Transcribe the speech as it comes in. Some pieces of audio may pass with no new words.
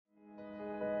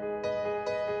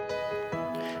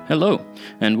Hello,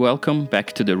 and welcome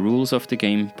back to the Rules of the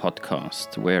Game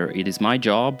podcast, where it is my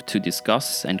job to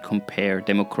discuss and compare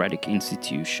democratic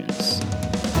institutions.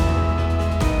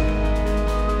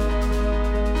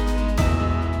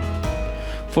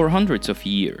 For hundreds of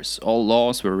years, all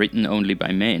laws were written only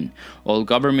by men. All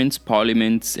governments,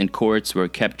 parliaments, and courts were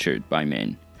captured by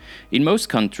men. In most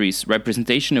countries,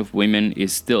 representation of women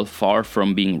is still far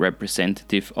from being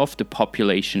representative of the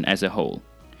population as a whole.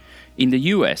 In the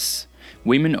US,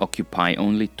 women occupy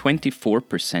only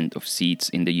 24% of seats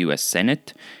in the US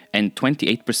Senate and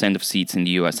 28% of seats in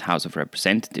the US House of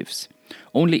Representatives.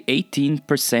 Only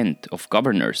 18% of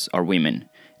governors are women,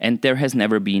 and there has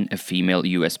never been a female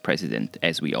US president,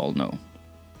 as we all know.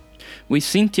 With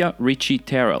Cynthia Richie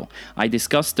Terrell, I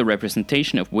discussed the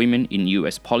representation of women in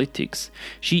US politics.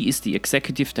 She is the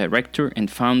executive director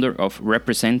and founder of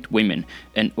Represent Women,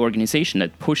 an organization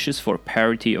that pushes for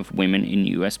parity of women in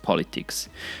US politics.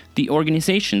 The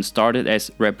organization started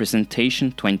as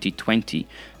Representation 2020,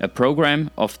 a program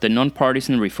of the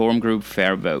nonpartisan reform group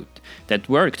Fair Vote, that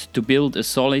worked to build a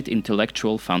solid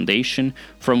intellectual foundation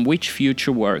from which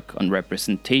future work on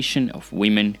representation of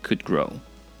women could grow.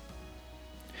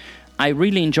 I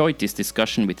really enjoyed this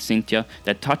discussion with Cynthia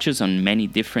that touches on many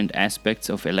different aspects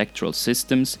of electoral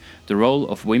systems, the role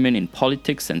of women in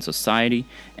politics and society,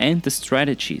 and the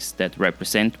strategies that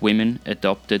Represent Women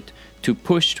adopted to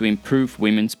push to improve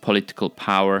women's political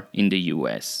power in the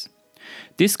US.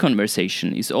 This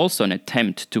conversation is also an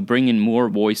attempt to bring in more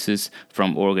voices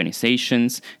from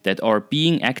organizations that are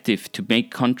being active to make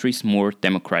countries more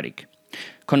democratic.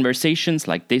 Conversations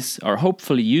like this are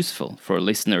hopefully useful for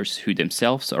listeners who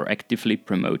themselves are actively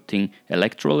promoting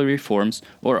electoral reforms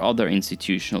or other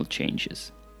institutional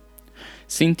changes.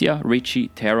 Cynthia Richie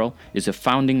Terrell is a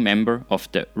founding member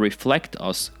of the Reflect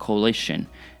Us coalition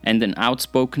and an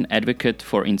outspoken advocate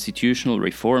for institutional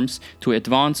reforms to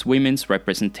advance women's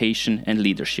representation and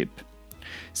leadership.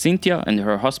 Cynthia and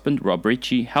her husband Rob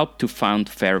Richie helped to found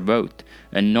Fair Vote,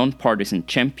 a non-partisan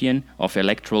champion of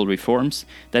electoral reforms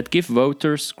that give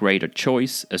voters greater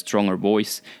choice, a stronger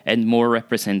voice, and more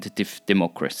representative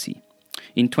democracy.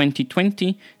 In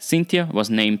 2020, Cynthia was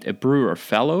named a Brewer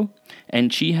Fellow,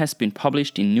 and she has been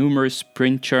published in numerous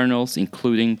print journals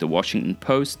including The Washington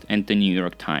Post and The New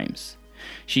York Times.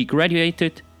 She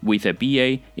graduated with a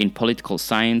BA in Political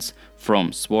Science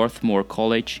from Swarthmore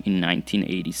College in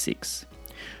 1986.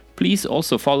 Please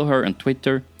also follow her on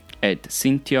Twitter at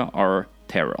Cynthia R.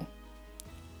 Terrell.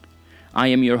 I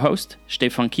am your host,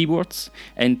 Stefan Kieburtz,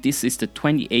 and this is the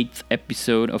 28th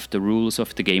episode of the Rules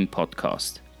of the Game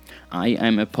podcast. I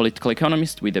am a political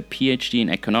economist with a PhD in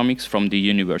economics from the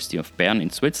University of Bern in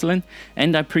Switzerland,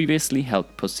 and I previously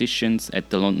held positions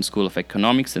at the London School of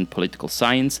Economics and Political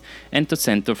Science and the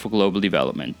Center for Global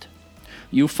Development.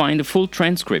 You'll find a full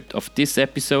transcript of this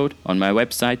episode on my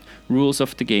website,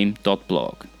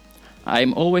 rulesofthegame.blog.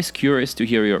 I'm always curious to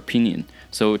hear your opinion,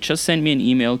 so just send me an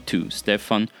email to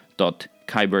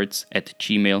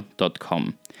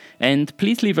stefan.keiberts@gmail.com. And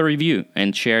please leave a review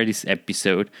and share this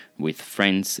episode with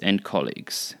friends and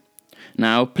colleagues.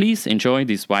 Now, please enjoy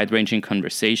this wide-ranging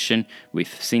conversation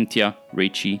with Cynthia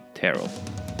Richie Terrell.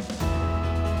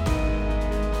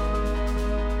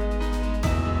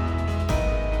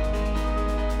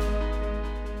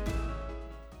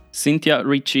 Cynthia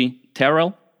Richie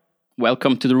Terrell,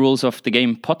 welcome to the Rules of the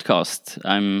Game podcast.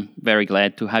 I'm very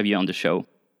glad to have you on the show.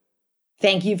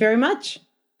 Thank you very much.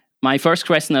 My first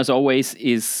question, as always,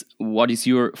 is what is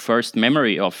your first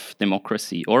memory of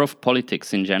democracy or of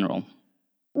politics in general?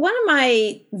 One of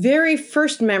my very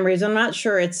first memories, I'm not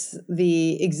sure it's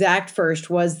the exact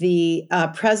first, was the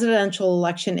presidential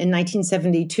election in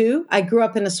 1972. I grew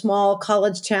up in a small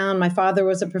college town. My father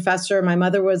was a professor. My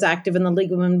mother was active in the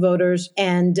League of Women Voters.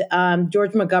 And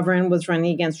George McGovern was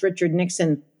running against Richard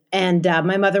Nixon. And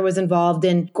my mother was involved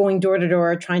in going door to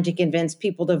door, trying to convince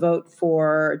people to vote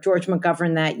for George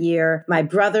McGovern that year. My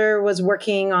brother was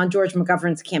working on George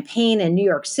McGovern's campaign in New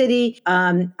York City.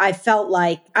 I felt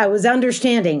like I was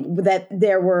understanding that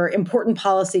there were important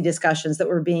policy discussions that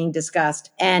were being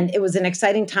discussed. And it was an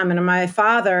exciting time. And my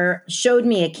father showed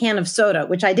me a can of soda,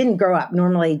 which I didn't grow up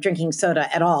normally drinking soda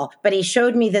at all. But he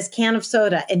showed me this can of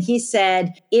soda. And he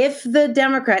said, if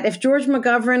George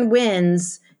McGovern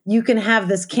wins, you can have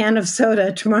this can of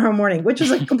soda tomorrow morning, which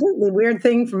was a completely weird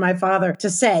thing for my father to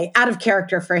say, out of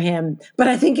character for him. But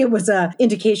I think it was an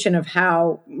indication of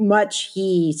how much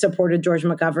he supported George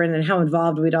McGovern and how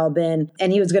involved we'd all been.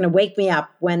 And he was going to wake me up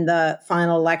when the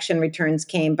final election returns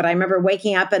came. But I remember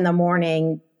waking up in the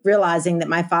morning realizing that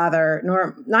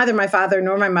neither my father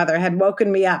nor my mother had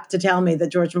woken me up to tell me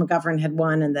that George McGovern had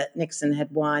won and that Nixon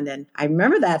had won. And I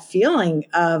remember that feeling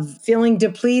of feeling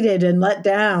depleted and let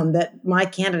down that my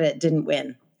candidate didn't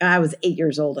win. I was 8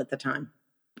 years old at the time.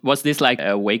 Was this like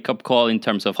a wake-up call in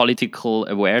terms of political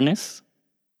awareness?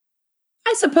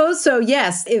 I suppose so,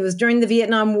 yes. It was during the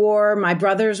Vietnam War. My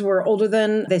brothers were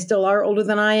they still are older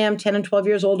than I am, 10 and 12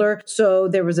 years older. So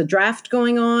there was a draft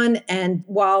going on. And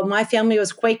while my family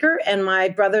was Quaker and my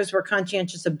brothers were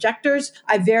conscientious objectors,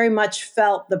 I very much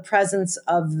felt the presence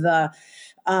of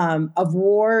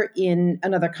war in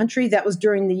another country. That was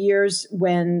during the years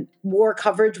when war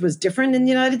coverage was different in the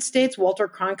United States. Walter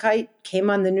Cronkite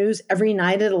came on the news every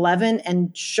night at 11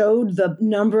 and showed the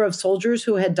number of soldiers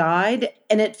who had died.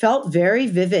 And it felt very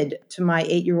vivid to my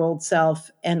 8-year-old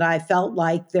self. And I felt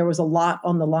like there was a lot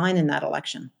on the line in that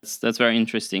election. That's very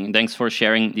interesting. Thanks for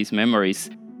sharing these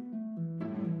memories.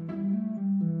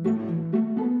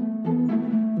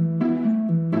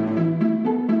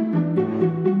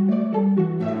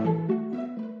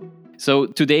 So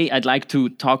today I'd like to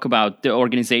talk about the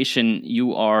organization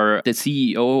you are the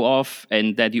CEO of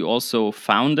and that you also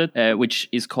founded, which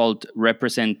is called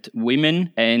Represent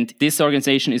Women. And this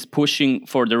organization is pushing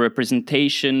for the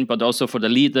representation, but also for the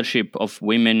leadership of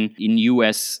women in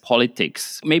US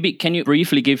politics. Maybe can you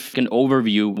briefly give an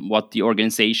overview what the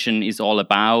organization is all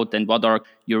about and what are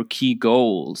your key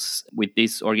goals with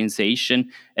this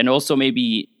organization? And also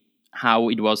maybe how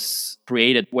it was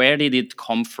created. Where did it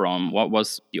come from? What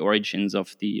was the origins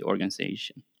of the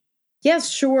organization?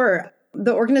 Yes, sure.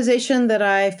 The organization that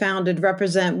I founded,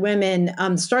 Represent Women,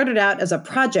 started out as a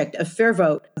project of Fair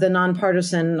Vote, the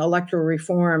nonpartisan electoral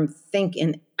reform think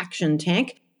and action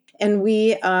tank. And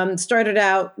we started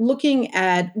out looking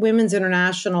at women's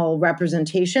international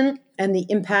representation and the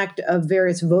impact of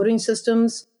various voting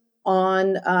systems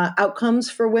on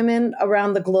outcomes for women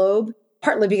around the globe.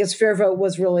 Partly because Fair Vote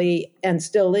was really, and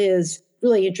still is,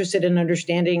 really interested in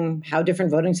understanding how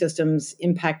different voting systems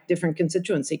impact different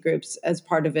constituency groups as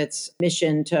part of its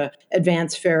mission to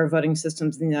advance fair voting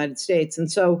systems in the United States.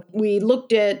 And so we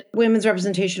looked at women's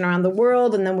representation around the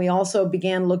world, and then we also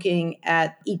began looking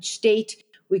at each state.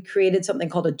 We created something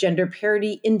called a gender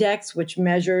parity index, which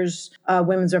measures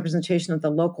women's representation at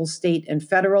the local, state, and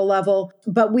federal level.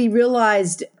 But we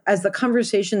realized as the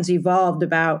conversations evolved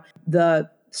about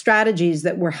the strategies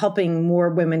that were helping more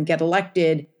women get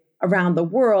elected around the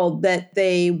world, that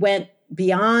they went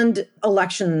beyond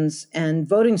elections and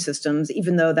voting systems,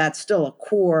 even though that's still a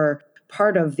core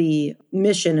part of the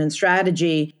mission and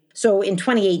strategy. So in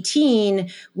 2018,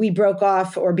 we broke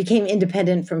off or became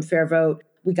independent from Fair Vote.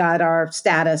 We got our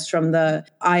status from the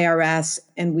IRS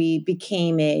and we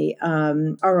became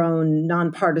our own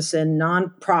nonpartisan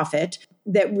nonprofit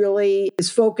that really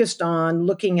is focused on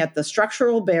looking at the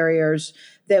structural barriers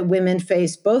that women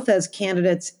face both as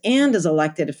candidates and as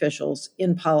elected officials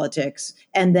in politics,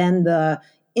 and then the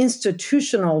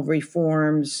institutional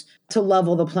reforms to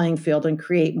level the playing field and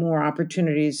create more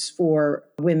opportunities for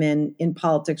women in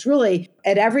politics, really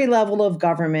at every level of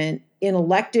government, in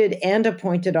elected and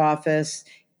appointed office,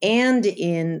 and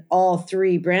in all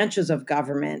three branches of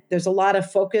government. There's a lot of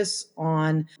focus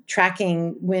on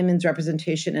tracking women's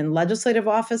representation in legislative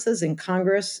offices, in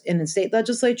Congress, and in state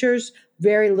legislatures.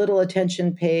 Very little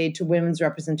attention paid to women's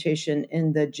representation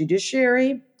in the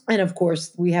judiciary. And of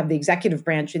course, we have the executive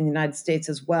branch in the United States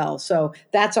as well. So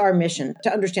that's our mission,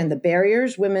 to understand the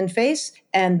barriers women face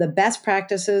and the best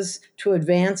practices to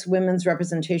advance women's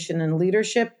representation and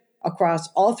leadership across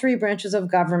all three branches of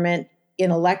government, in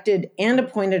elected and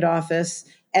appointed office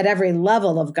at every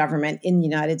level of government in the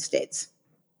United States.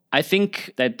 I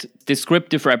think that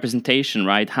descriptive representation,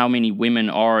 right, how many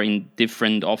women are in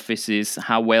different offices,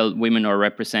 how well women are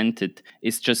represented,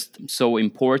 is just so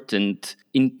important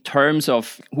in terms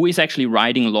of who is actually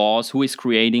writing laws, who is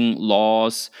creating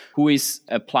laws, who is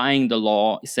applying the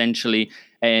law, essentially.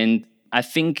 And I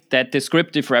think that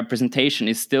descriptive representation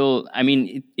is still,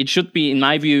 it should be, in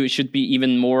my view, it should be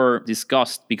even more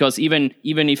discussed, because even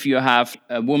if you have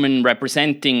a woman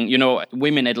representing,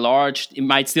 women at large, it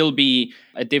might still be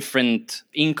a different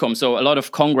income. So a lot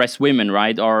of Congress women,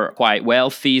 right, are quite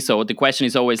wealthy. So the question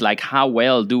is always like, how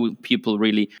well do people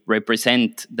really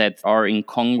represent that are in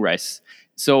Congress?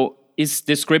 So is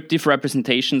descriptive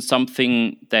representation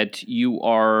something that you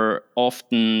are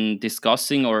often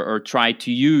discussing or try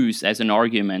to use as an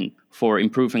argument for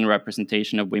improving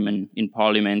representation of women in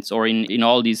parliaments or in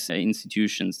all these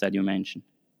institutions that you mentioned?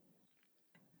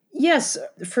 Yes,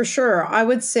 for sure. I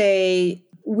would say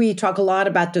we talk a lot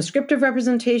about descriptive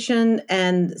representation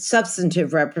and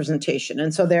substantive representation.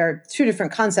 And so there are two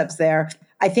different concepts there.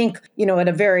 I think, at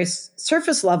a very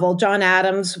surface level, John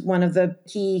Adams, one of the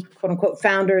key, quote unquote,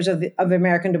 founders of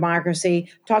American democracy,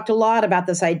 talked a lot about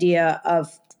this idea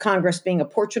of Congress being a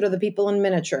portrait of the people in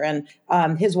miniature. And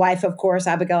his wife, of course,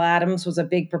 Abigail Adams, was a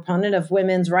big proponent of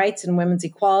women's rights and women's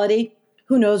equality.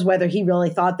 Who knows whether he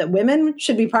really thought that women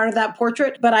should be part of that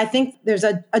portrait? But I think there's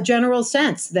a general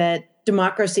sense that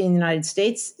democracy in the United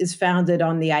States is founded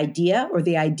on the idea or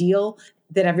the ideal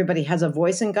that everybody has a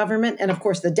voice in government. And of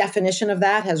course, the definition of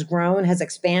that has grown, has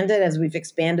expanded as we've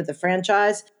expanded the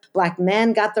franchise. Black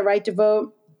men got the right to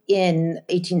vote in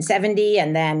 1870,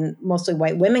 and then mostly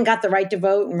white women got the right to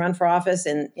vote and run for office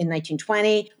in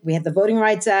 1920. We had the Voting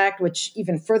Rights Act, which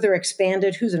even further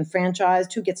expanded who's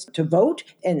enfranchised, who gets to vote,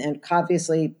 and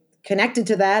obviously connected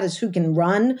to that is who can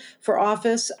run for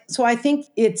office. So I think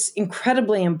it's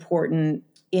incredibly important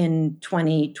in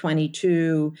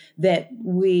 2022 that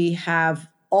we have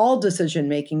all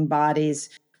decision-making bodies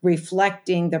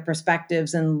reflecting the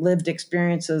perspectives and lived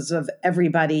experiences of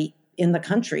everybody in the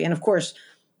country. And of course,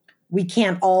 we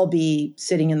can't all be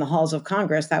sitting in the halls of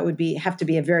Congress. That would have to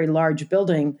be a very large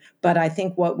building. But I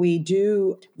think what we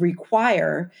do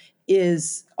require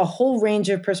is a whole range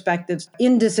of perspectives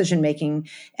in decision making.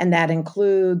 And that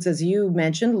includes, as you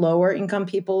mentioned, lower income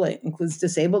people. It includes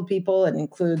disabled people. It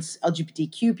includes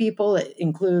LGBTQ people. It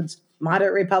includes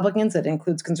moderate Republicans. It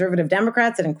includes conservative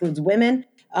Democrats. It includes women.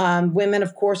 Women,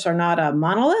 of course, are not a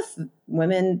monolith.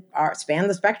 Women span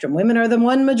the spectrum. Women are the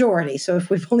one majority. So if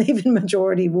we believe in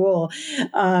majority rule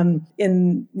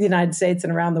in the United States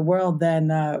and around the world,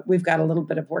 then we've got a little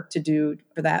bit of work to do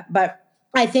for that. But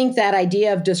I think that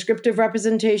idea of descriptive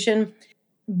representation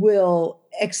will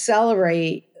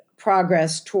accelerate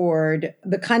progress toward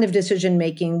the kind of decision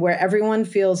making where everyone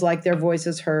feels like their voice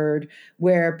is heard,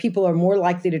 where people are more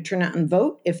likely to turn out and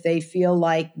vote if they feel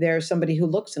like there's somebody who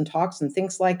looks and talks and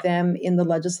thinks like them in the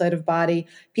legislative body.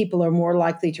 People are more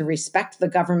likely to respect the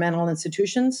governmental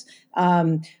institutions.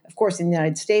 Of course, in the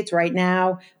United States right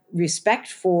now, respect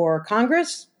for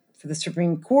Congress, for the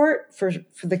Supreme Court, for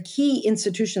the key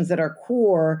institutions that are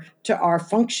core to our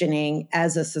functioning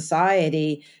as a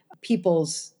society,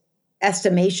 people's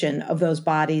estimation of those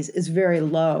bodies is very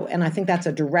low. And I think that's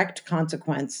a direct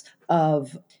consequence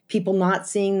of people not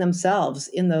seeing themselves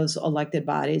in those elected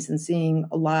bodies and seeing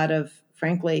a lot of,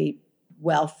 frankly,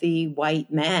 wealthy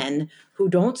white men who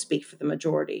don't speak for the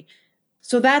majority.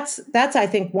 So that's I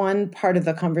think, one part of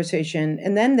the conversation.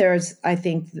 And then there's, I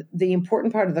think, the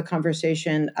important part of the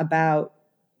conversation about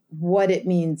what it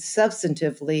means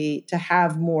substantively to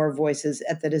have more voices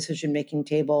at the decision-making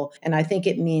table. And I think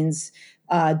it means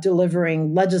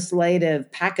delivering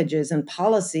legislative packages and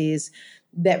policies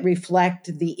that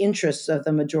reflect the interests of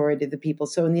the majority of the people.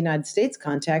 So in the United States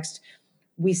context,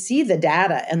 we see the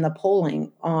data and the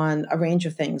polling on a range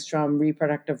of things, from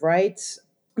reproductive rights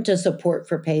to support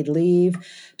for paid leave,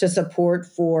 to support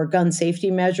for gun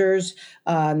safety measures.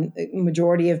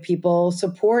 Majority of people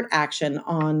support action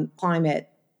on climate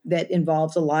that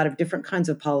involves a lot of different kinds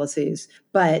of policies.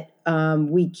 But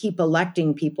we keep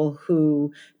electing people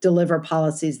who deliver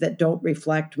policies that don't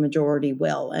reflect majority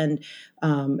will. And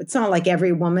it's not like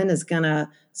every woman is going to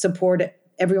support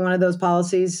every one of those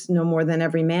policies, no more than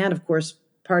every man. Of course,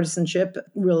 partisanship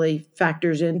really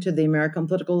factors into the American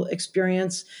political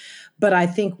experience. But I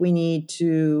think we need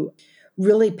to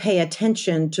really pay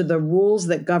attention to the rules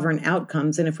that govern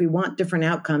outcomes. And if we want different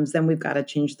outcomes, then we've got to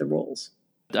change the rules.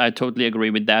 I totally agree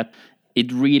with that.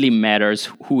 It really matters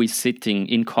who is sitting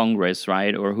in Congress,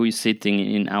 right? Or who is sitting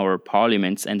in our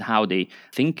parliaments and how they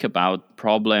think about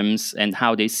problems and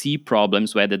how they see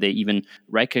problems, whether they even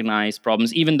recognize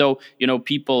problems, even though,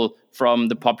 people from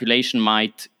the population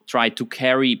might try to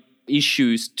carry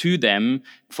issues to them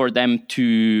for them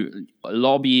to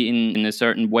lobby in a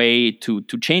certain way to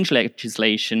change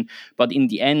legislation. But in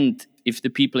the end, if the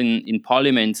people in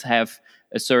parliaments have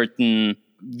a certain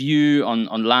view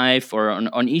on life or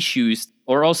on issues,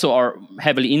 or also are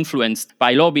heavily influenced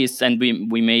by lobbyists, and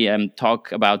we may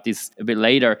talk about this a bit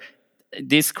later,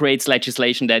 this creates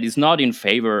legislation that is not in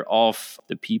favor of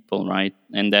the people, right?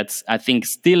 And that's, I think,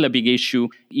 still a big issue,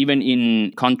 even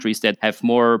in countries that have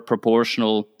more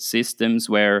proportional systems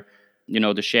where,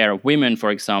 the share of women, for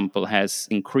example, has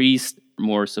increased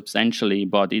more substantially,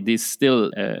 but it is still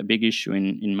a big issue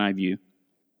in my view.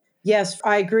 Yes,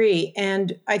 I agree.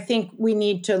 And I think we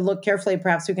need to look carefully,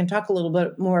 perhaps we can talk a little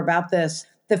bit more about this.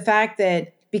 The fact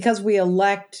that because we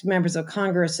elect members of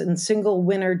Congress in single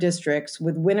winner districts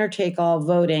with winner take all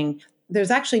voting, there's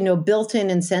actually no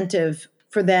built-in incentive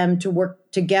for them to work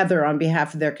together on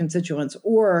behalf of their constituents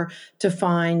or to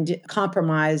find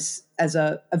compromise as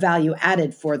a value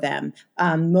added for them.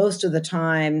 Most of the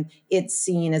time, it's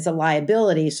seen as a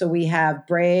liability. So we have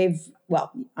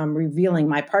I'm revealing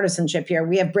my partisanship here.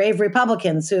 We have brave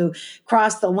Republicans who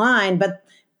cross the line, but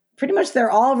pretty much they're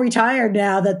all retired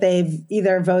now that they've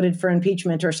either voted for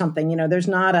impeachment or something.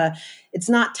 It's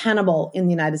not tenable in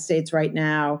the United States right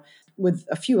now, with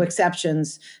a few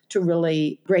exceptions, to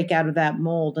really break out of that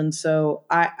mold. And so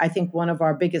I think one of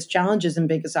our biggest challenges and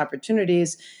biggest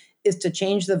opportunities is to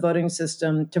change the voting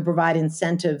system, to provide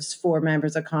incentives for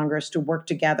members of Congress to work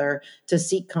together, to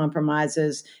seek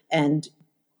compromises. And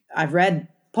I've read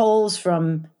polls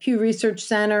from Pew Research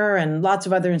Center and lots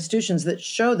of other institutions that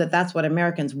show that that's what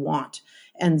Americans want.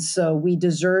 And so we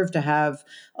deserve to have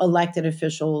elected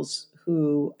officials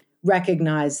who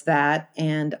recognize that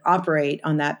and operate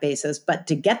on that basis. But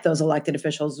to get those elected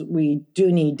officials, we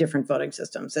do need different voting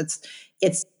systems.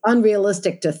 It's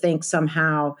unrealistic to think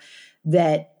somehow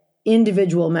that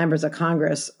individual members of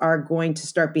Congress are going to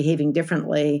start behaving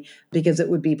differently, because it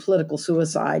would be political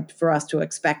suicide for us to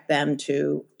expect them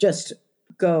to just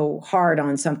go hard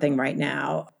on something right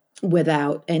now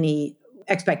without any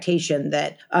expectation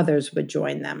that others would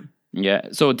join them. Yeah,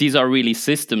 so these are really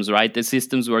systems, right? The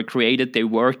systems were created, they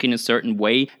work in a certain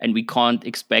way, and we can't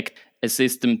expect a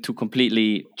system to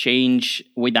completely change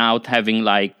without having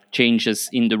changes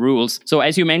in the rules. So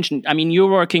as you mentioned, I mean,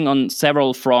 you're working on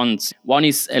several fronts. One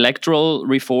is electoral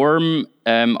reform.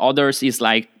 Others is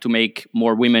to make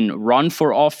more women run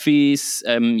for office.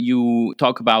 You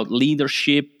talk about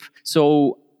leadership.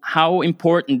 So how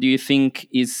important do you think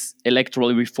is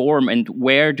electoral reform, and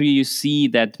where do you see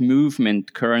that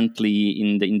movement currently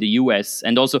in the US?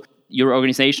 And also, your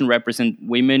organization, Represent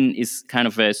Women, is kind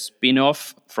of a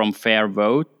spin-off from Fair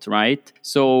Vote, right?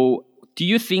 So do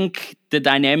you think the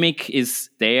dynamic is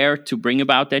there to bring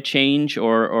about that change,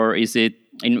 or is it,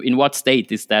 in what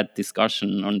state is that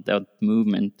discussion on that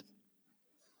movement?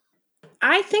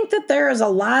 I think that there is a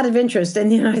lot of interest in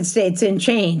the United States in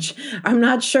change. I'm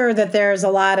not sure that there's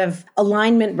a lot of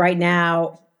alignment right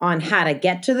now on how to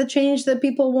get to the change that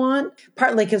people want,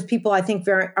 partly because people, I think,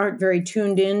 aren't very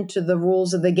tuned in to the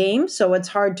rules of the game. So it's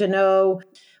hard to know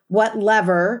what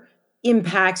lever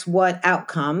impacts what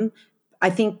outcome.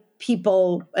 I think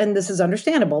people, and this is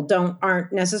understandable,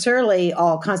 aren't necessarily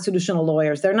all constitutional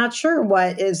lawyers. They're not sure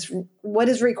what is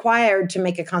required to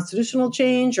make a constitutional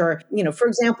change. Or, for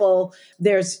example,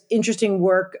 there's interesting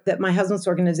work that my husband's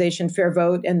organization, Fair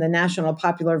Vote, and the National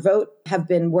Popular Vote have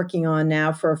been working on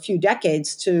now for a few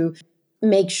decades to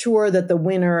make sure that the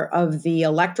winner of the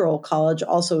Electoral College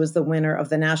also is the winner of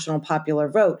the National Popular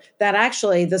Vote. That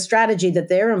actually, the strategy that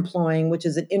they're employing, which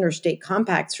is an interstate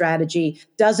compact strategy,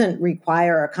 doesn't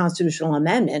require a constitutional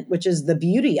amendment, which is the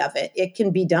beauty of it. It can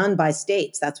be done by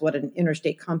states. That's what an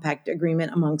interstate compact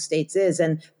agreement among states is.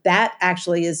 And that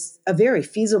actually is a very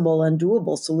feasible and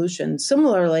doable solution.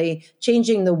 Similarly,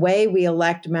 changing the way we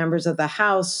elect members of the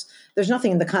House, there's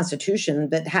nothing in the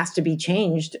Constitution that has to be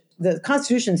changed. The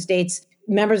Constitution states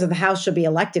members of the House should be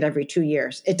elected every 2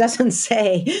 years. It doesn't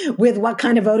say with what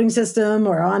kind of voting system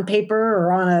or on paper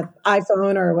or on an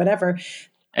iPhone or whatever.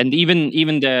 And even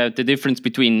the difference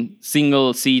between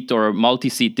single seat or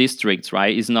multi-seat districts,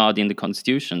 right, is not in the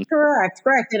Constitution. Correct.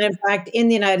 And in fact, in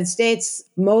the United States,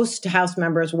 most House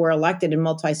members were elected in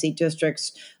multi-seat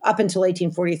districts up until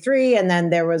 1843. And then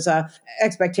there was a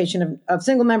expectation of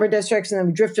single-member districts, and then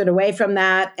we drifted away from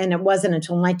that. And it wasn't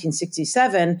until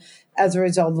 1967, as a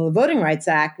result of the Voting Rights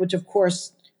Act, which, of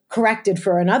course, corrected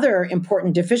for another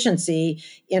important deficiency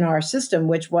in our system,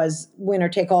 which was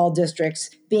winner-take-all districts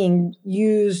being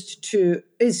used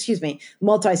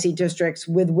multi-seat districts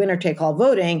with winner-take-all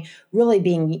voting really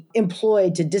being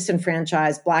employed to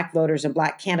disenfranchise Black voters and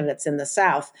Black candidates in the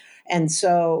South. And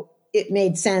so it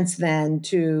made sense then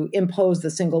to impose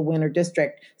the single winner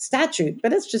district statute.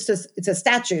 But it's a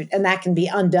statute, and that can be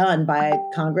undone by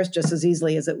Congress just as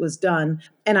easily as it was done.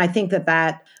 And I think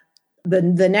that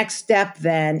the next step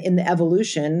then in the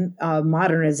evolution of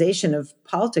modernization of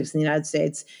politics in the United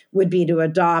States would be to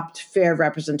adopt fair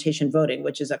representation voting,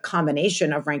 which is a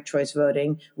combination of ranked choice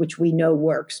voting, which we know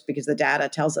works because the data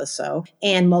tells us so,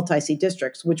 and multi-seat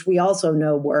districts, which we also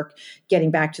know work.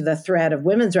 Getting back to the thread of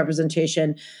women's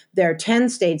representation, there are 10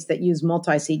 states that use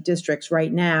multi-seat districts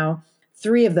right now.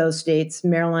 3 of those states,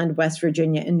 Maryland, West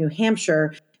Virginia, and New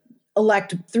Hampshire,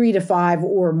 elect 3 to 5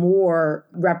 or more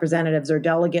representatives or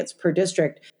delegates per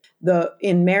district.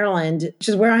 In Maryland, which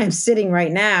is where I am sitting right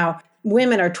now,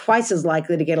 women are twice as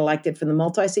likely to get elected from the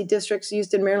multi-seat districts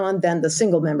used in Maryland than the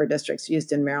single-member districts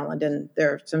used in Maryland. And there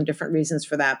are some different reasons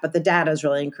for that, but the data is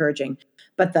really encouraging.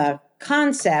 But the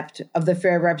concept of the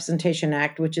Fair Representation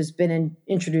Act, which has been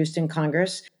introduced in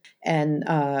Congress and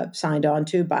signed on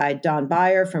to by Don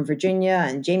Beyer from Virginia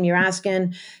and Jamie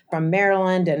Raskin from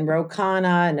Maryland and Ro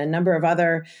Khanna and a number of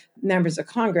other members of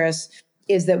Congress,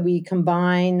 is that we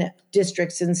combine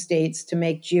districts in states to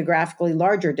make geographically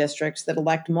larger districts that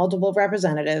elect multiple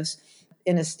representatives.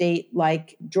 In a state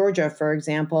like Georgia, for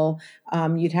example,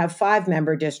 you'd have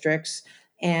 5-member districts,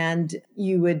 and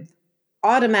you would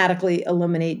automatically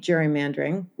eliminate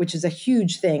gerrymandering, which is a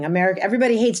huge thing.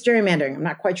 Everybody hates gerrymandering. I'm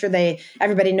not quite sure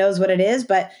everybody knows what it is,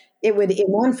 but it would, in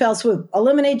one fell swoop,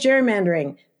 eliminate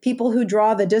gerrymandering. People who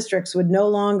draw the districts would no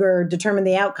longer determine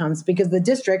the outcomes because the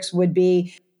districts would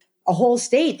be a whole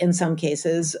state in some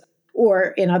cases,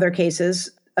 or in other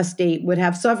cases, a state would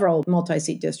have several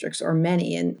multi-seat districts, or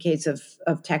many in case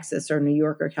of Texas or New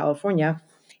York or California.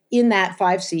 In that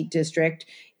 5-seat district,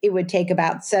 it would take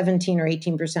about 17 or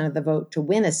 18% of the vote to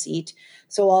win a seat.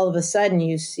 So all of a sudden,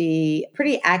 you see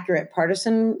pretty accurate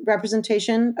partisan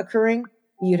representation occurring.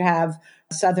 You'd have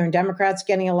Southern Democrats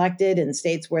getting elected in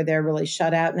states where they're really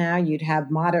shut out now. You'd have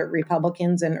moderate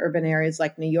Republicans in urban areas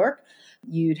like New York.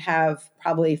 You'd have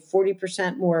probably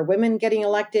 40% more women getting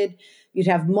elected. You'd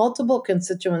have multiple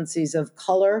constituencies of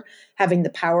color having the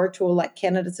power to elect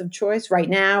candidates of choice. Right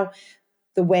now,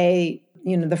 the way,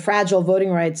 the Fragile Voting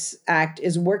Rights Act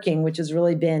is working, which has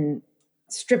really been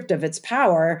stripped of its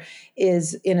power,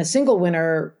 is in a single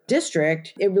winner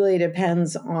district, it really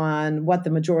depends on what the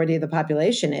majority of the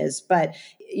population is. But,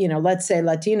 let's say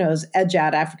Latinos edge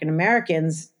out African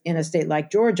Americans in a state like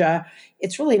Georgia.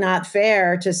 It's really not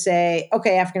fair to say,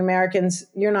 okay, African Americans,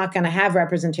 you're not going to have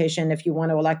representation if you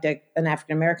want to elect an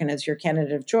African American as your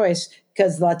candidate of choice,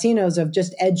 because Latinos have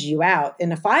just edged you out.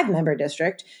 In a 5-member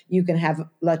district, you can have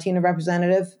Latino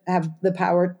representative have the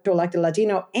power to elect a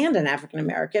Latino and an African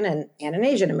American and an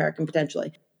Asian American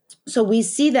potentially. So we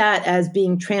see that as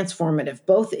being transformative,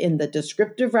 both in the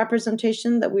descriptive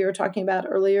representation that we were talking about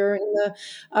earlier in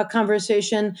the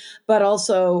conversation, but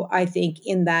also I think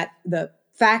in that the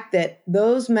fact that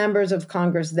those members of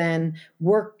Congress then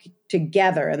work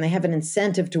together and they have an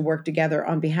incentive to work together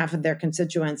on behalf of their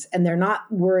constituents, and they're not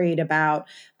worried about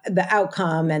the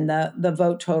outcome and the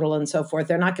vote total and so forth.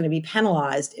 They're not going to be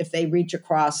penalized if they reach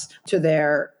across to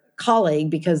their colleague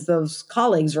because those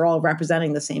colleagues are all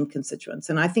representing the same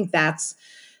constituents. And I think that's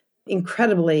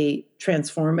incredibly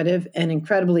transformative and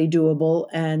incredibly doable.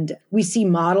 And we see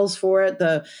models for it.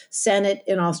 The Senate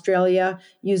in Australia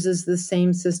uses the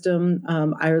same system.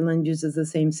 Ireland uses the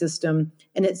same system.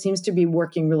 And it seems to be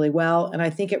working really well. And I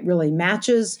think it really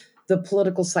matches the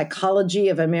political psychology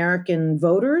of American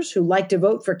voters who like to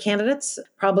vote for candidates,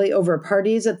 probably over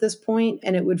parties at this point.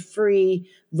 And it would free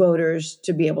voters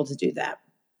to be able to do that.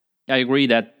 I agree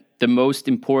that the most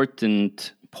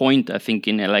important point, I think,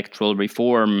 in electoral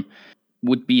reform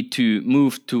would be to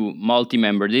move to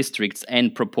multi-member districts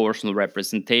and proportional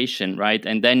representation, right?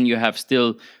 And then you have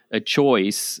still a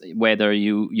choice whether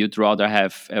you'd rather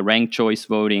have a ranked choice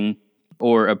voting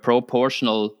or a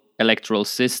proportional electoral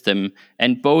system.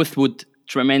 And both would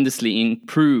tremendously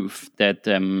improve that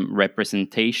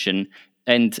representation.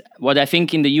 And what I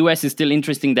think in the US is still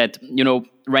interesting that,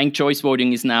 ranked choice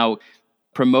voting is now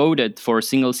promoted for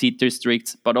single-seat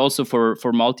districts, but also for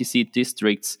multi-seat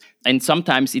districts. And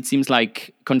sometimes it seems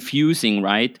like confusing,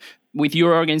 right? With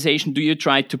your organization, do you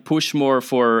try to push more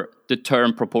for the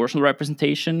term proportional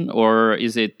representation? Or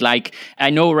is it like, I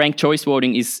know ranked choice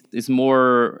voting is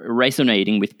more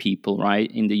resonating with people,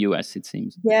 right? In the US, it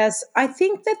seems. Yes, I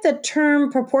think that the term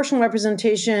proportional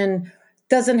representation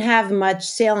doesn't have much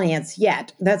salience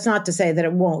yet. That's not to say that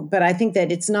it won't, but I think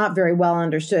that it's not very well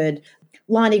understood.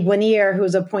 Lonnie Guinier, who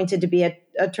was appointed to be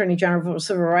Attorney General for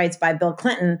Civil Rights by Bill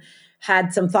Clinton,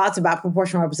 had some thoughts about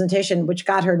proportional representation, which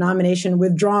got her nomination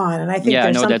withdrawn. And I think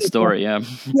I know that story. Yeah,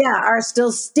 are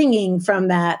still stinging from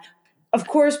that. Of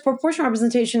course, proportional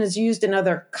representation is used in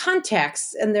other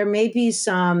contexts, and there may be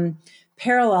some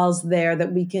parallels there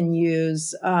that we can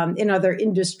use in other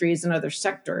industries and other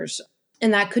sectors,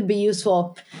 and that could be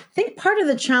useful. I think part of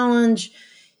the challenge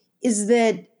is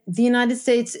that the United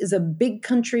States is a big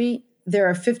country. There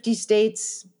are 50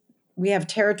 states. We have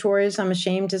territories, I'm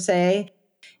ashamed to say.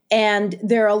 And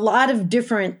there are a lot of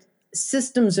different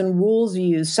systems and rules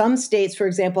used. Some states, for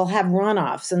example, have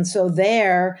runoffs. And so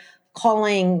they're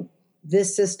calling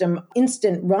this system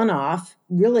instant runoff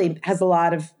really has a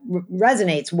lot of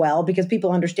resonates well because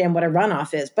people understand what a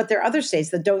runoff is. But there are other states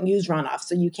that don't use runoff,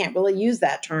 so you can't really use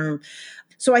that term.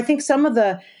 So I think some of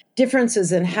the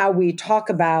differences in how we talk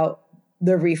about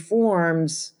the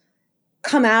reforms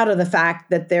come out of the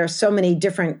fact that there are so many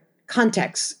different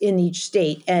contexts in each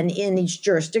state and in each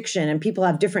jurisdiction. And people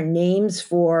have different names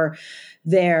for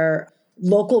their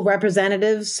local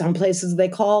representatives. Some places they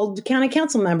called county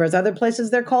council members, other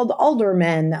places they're called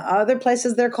aldermen, other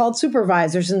places they're called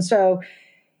supervisors. And so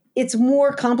it's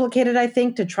more complicated, I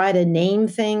think, to try to name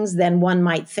things than one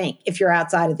might think if you're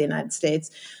outside of the United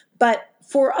States. But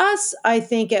for us, I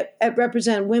think at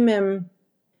Represent Women,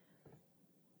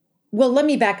 well, let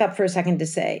me back up for a second to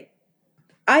say,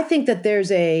 I think that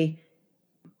there's a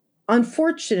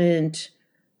unfortunate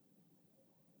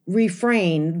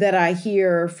refrain that I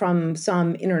hear from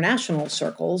some international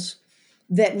circles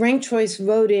that ranked choice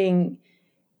voting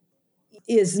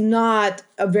is not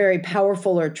a very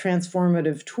powerful or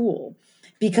transformative tool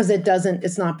because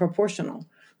it's not proportional.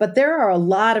 But there are a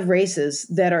lot of races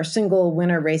that are single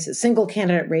winner races, single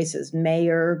candidate races,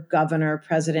 mayor, governor,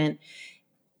 president.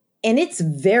 And it's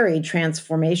very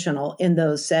transformational in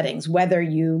those settings. Whether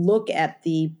you look at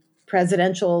the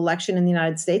presidential election in the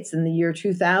United States in the year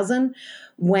 2000,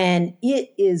 when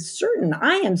it is certain,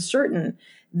 I am certain,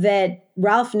 that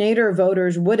Ralph Nader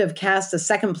voters would have cast a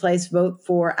second place vote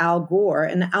for Al Gore,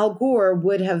 and Al Gore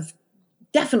would have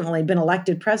definitely been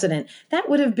elected president. That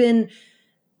would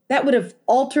have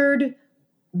altered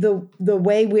the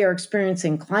way we are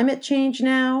experiencing climate change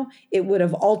now. It would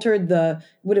have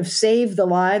would have saved the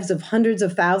lives of hundreds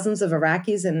of thousands of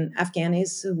Iraqis and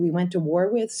Afghanis who we went to war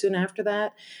with soon after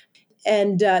that.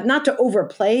 And not to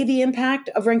overplay the impact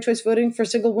of ranked choice voting for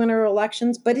single winner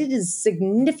elections, but it is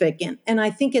significant. And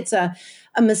I think it's a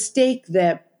mistake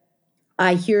that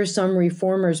I hear some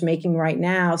reformers making right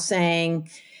now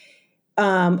saying,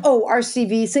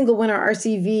 RCV, single winner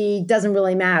RCV doesn't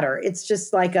really matter. It's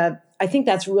just I think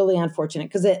that's really unfortunate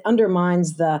because it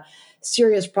undermines the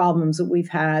serious problems that we've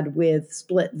had with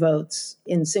split votes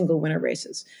in single winner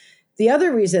races. The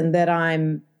other reason that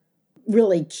I'm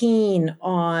really keen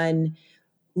on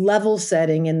level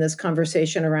setting in this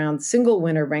conversation around single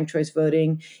winner ranked choice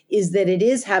voting is that it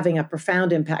is having a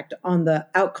profound impact on the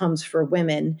outcomes for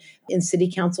women in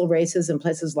city council races in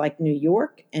places like New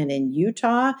York and in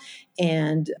Utah,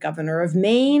 and governor of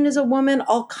Maine is a woman.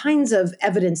 All kinds of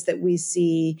evidence that we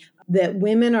see that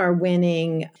women are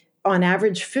winning on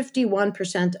average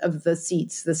 51% of the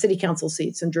seats, the city council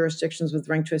seats in jurisdictions with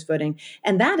ranked choice voting.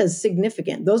 And that is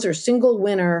significant. Those are single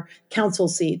winner council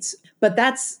seats, but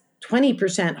that's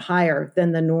 20% higher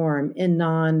than the norm in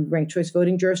non-ranked choice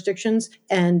voting jurisdictions.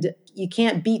 And you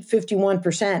can't beat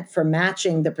 51% for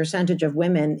matching the percentage of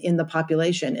women in the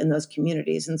population in those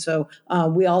communities. And so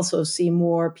we also see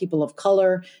more people of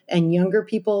color and younger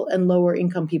people and lower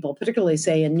income people, particularly,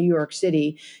 say, in New York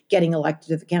City, getting elected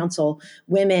to the council.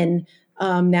 Women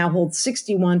now hold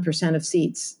 61% of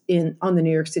seats on the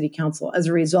New York City Council as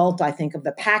a result, I think, of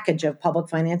the package of public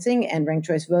financing and ranked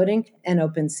choice voting and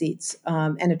open seats,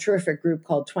 and a terrific group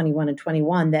called 21 and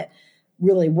 21 that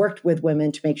really worked with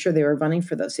women to make sure they were running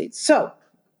for those seats. So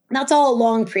that's all a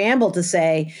long preamble to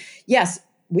say, yes,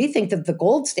 we think that the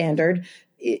gold standard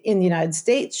in the United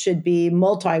States should be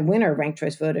multi-winner ranked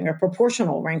choice voting or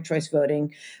proportional ranked choice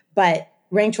voting, but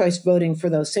ranked choice voting for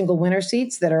those single winner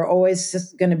seats that are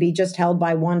always going to be just held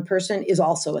by one person is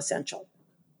also essential.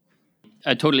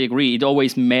 I totally agree. It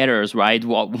always matters, right?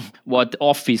 What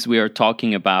office we are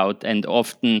talking about. And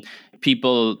often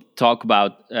people talk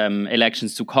about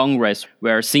elections to Congress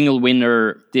where single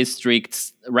winner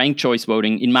districts, ranked choice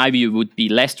voting, in my view, would be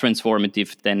less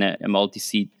transformative than a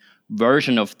multi-seat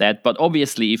version of that. But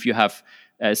obviously, if you have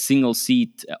single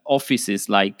seat offices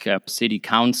like city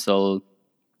council,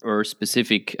 or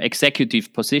specific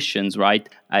executive positions, right?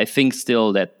 I think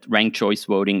still that ranked choice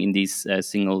voting in these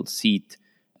single seat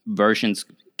versions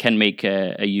can make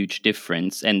a huge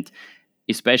difference and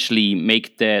especially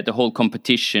make the whole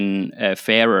competition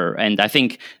fairer. And I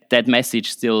think that message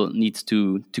still needs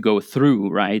to go through,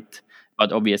 right?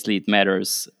 But obviously it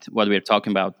matters what we're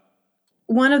talking about.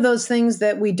 One of those things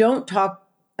that we don't talk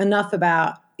enough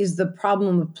about is the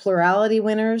problem of plurality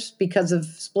winners because of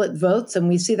split votes. And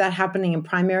we see that happening in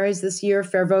primaries this year.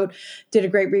 Fair Vote did a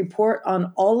great report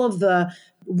on all of the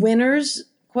winners,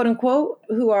 quote unquote,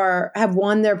 who have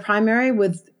won their primary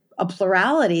with a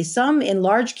plurality. Some in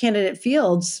large candidate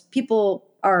fields, people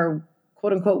are,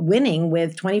 quote unquote, winning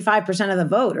with 25% of the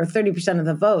vote or 30% of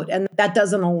the vote. And that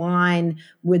doesn't align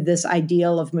with this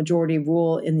ideal of majority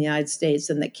rule in the United States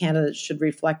and that candidates should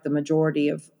reflect the majority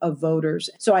of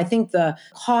voters. So I think the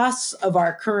costs of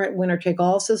our current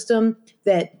winner-take-all system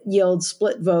that yields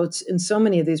split votes in so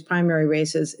many of these primary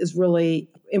races is really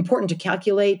important to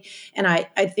calculate. And I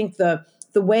think the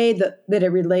way that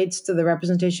it relates to the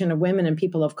representation of women and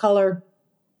people of color,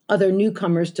 other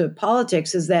newcomers to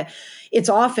politics, is that it's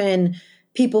often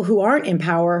people who aren't in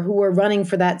power who are running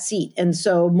for that seat. And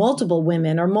so multiple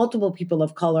women or multiple people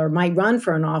of color might run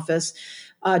for an office.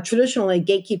 Traditionally,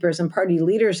 gatekeepers and party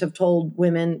leaders have told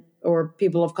women or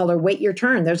people of color, wait your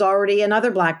turn. There's already another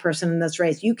Black person in this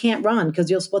race. You can't run because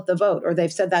you'll split the vote. Or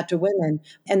they've said that to women.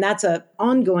 And that's an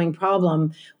ongoing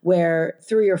problem where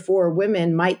 3 or 4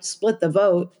 women might split the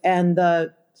vote and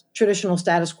the traditional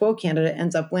status quo candidate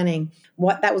ends up winning.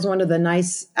 That was one of the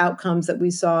nice outcomes that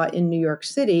we saw in New York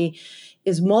City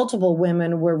is multiple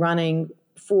women were running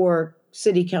for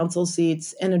city council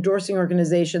seats, and endorsing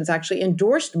organizations actually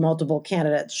endorsed multiple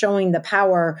candidates, showing the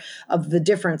power of the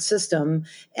different system.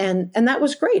 And that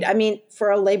was great. I mean, for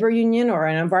a labor union or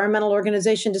an environmental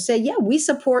organization to say, yeah, we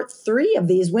support 3 of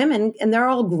these women and they're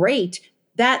all great,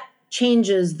 that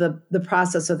changes the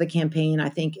process of the campaign, I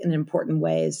think, in important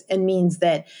ways, and means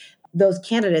that those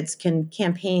candidates can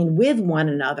campaign with one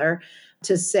another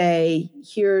to say,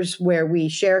 here's where we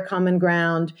share common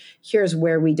ground, here's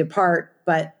where we depart,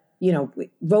 but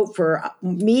vote for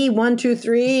me 1, 2,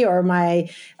 3, or my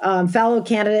fellow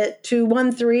candidate 2,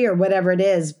 1, 3, or whatever it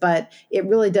is. But it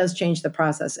really does change the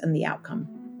process and the outcome.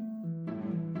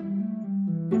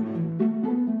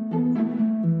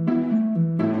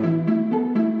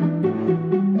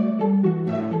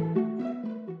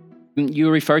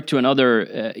 You referred to another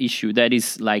issue that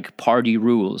is like party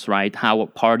rules, right? How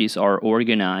parties are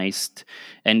organized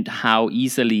and how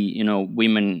easily,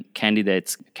 women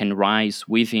candidates can rise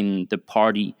within the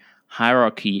party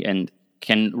hierarchy and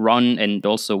can run and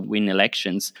also win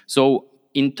elections. So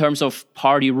in terms of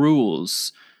party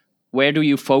rules, where do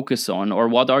you focus on, or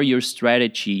what are your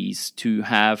strategies to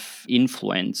have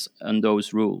influence on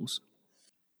those rules?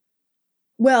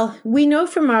 Well, we know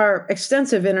from our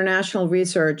extensive international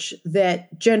research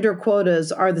that gender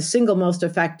quotas are the single most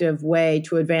effective way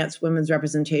to advance women's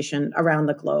representation around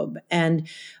the globe. And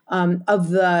of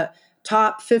the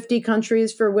top 50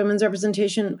 countries for women's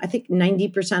representation, I think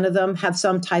 90% of them have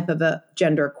some type of a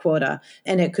gender quota.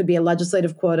 And it could be a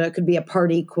legislative quota, it could be a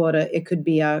party quota, it could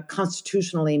be a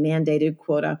constitutionally mandated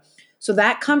quota. So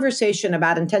that conversation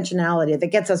about intentionality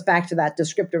that gets us back to that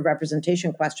descriptive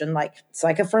representation question, it's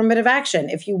like affirmative action.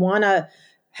 If you want to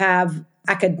have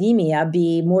academia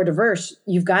be more diverse,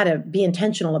 you've got to be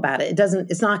intentional about it.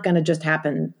 It's not going to just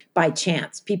happen by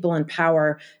chance. People in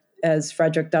power, as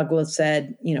Frederick Douglass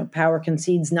said, power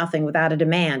concedes nothing without a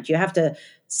demand. You have to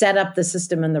set up the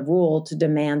system and the rule to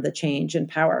demand the change in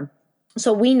power.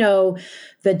 So we know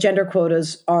that gender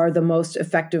quotas are the most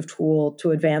effective tool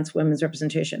to advance women's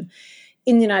representation.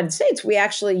 In the United States, we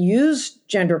actually use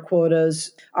gender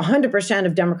quotas. 100%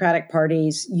 of Democratic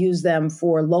parties use them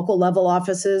for local level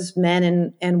offices.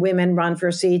 Men and women run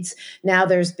for seats. Now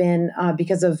there's been,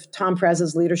 because of Tom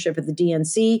Perez's leadership at the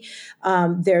DNC,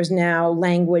 there's now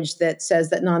language that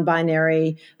says that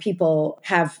non-binary people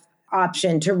have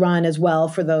option to run as well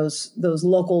for those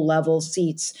local level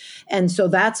seats. And so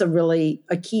that's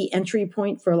a key entry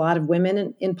point for a lot of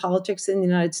women in politics in the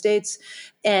United States.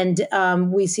 And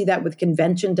we see that with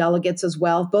convention delegates as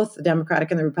well. Both the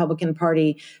Democratic and the Republican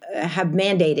Party have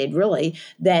mandated really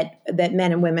that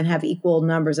men and women have equal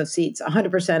numbers of seats.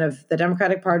 100% of the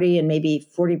Democratic Party and maybe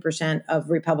 40% of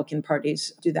Republican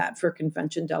parties do that for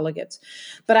convention delegates.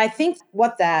 But I think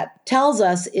what that tells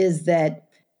us is that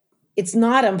it's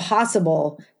not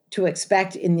impossible to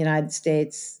expect in the United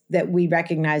States that we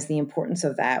recognize the importance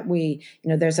of that.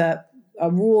 There's a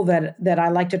rule that I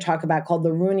like to talk about called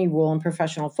the Rooney Rule in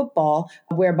professional football,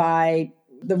 whereby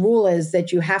the rule is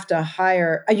that you have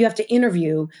to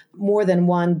interview more than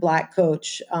one Black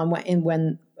coach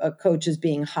when a coach is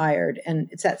being hired. And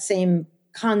it's that same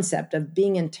concept of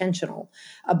being intentional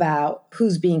about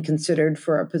who's being considered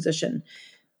for a position.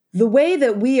 The way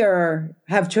that we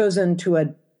have chosen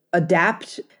to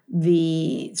adapt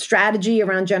the strategy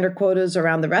around gender quotas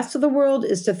around the rest of the world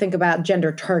is to think about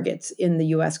gender targets in the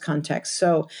U.S. context.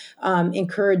 So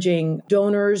encouraging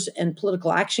donors and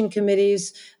political action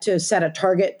committees to set a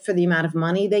target for the amount of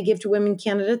money they give to women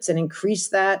candidates and increase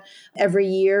that every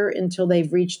year until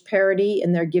they've reached parity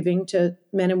in their giving to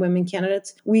men and women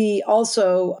candidates. We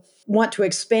also want to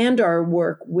expand our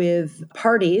work with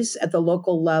parties at the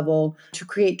local level to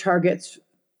create targets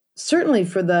certainly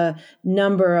for the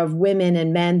number of women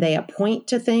and men they appoint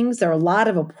to things. There are a lot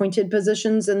of appointed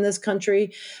positions in this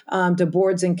country to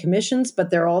boards and commissions, but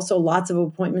there are also lots of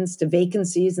appointments to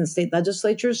vacancies in state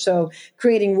legislatures. So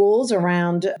creating rules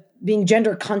around being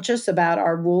gender conscious about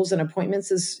our rules and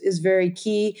appointments is very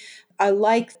key. I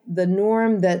like the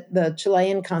norm that the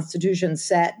Chilean constitution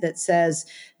set that says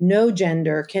no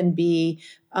gender can be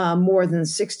more than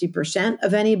 60%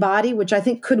 of any body, which I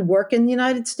think could work in the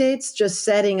United States, just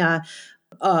setting a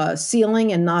a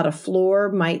ceiling and not a floor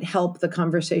might help the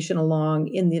conversation along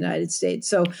in the United States.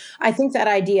 So I think that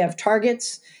idea of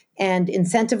targets and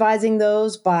incentivizing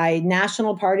those by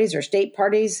national parties or state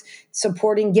parties,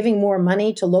 supporting, giving more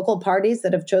money to local parties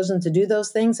that have chosen to do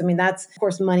those things. I mean, that's, of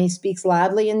course, money speaks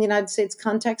loudly in the United States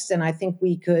context. And I think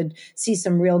we could see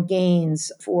some real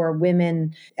gains for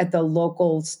women at the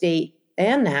local, state,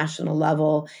 and national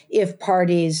level if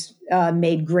parties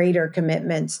made greater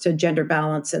commitments to gender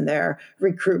balance in their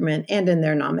recruitment and in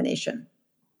their nomination.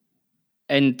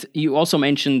 And you also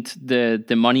mentioned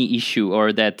the money issue,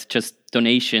 or that just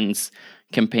donations,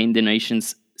 campaign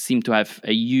donations, seem to have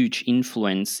a huge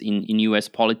influence in US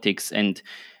politics. And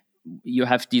you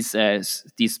have these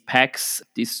PACs,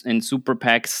 and super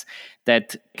PACs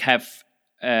that have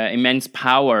immense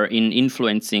power in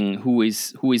influencing who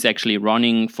is actually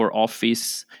running for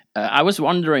office. I was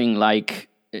wondering, like,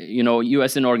 you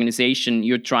as an organization,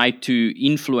 you try to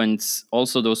influence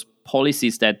also those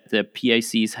policies that the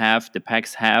PACs have, the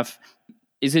PACs have.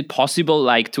 Is it possible,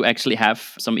 like, to actually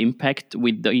have some impact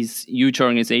with these huge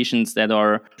organizations that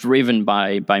are driven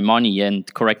by money?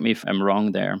 And correct me if I'm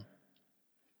wrong there.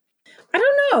 I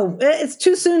don't know. It's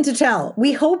too soon to tell.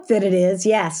 We hope that it is,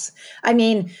 yes. I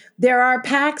mean, there are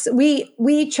PACs.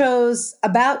 We chose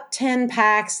about 10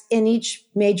 PACs in each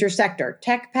major sector: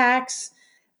 tech PACs,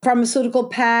 pharmaceutical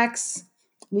PACs,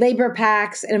 labor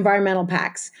PACs, and environmental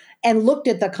PACs, and looked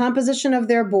at the composition of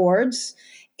their boards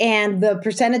and the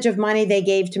percentage of money they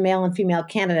gave to male and female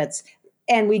candidates.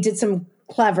 And we did some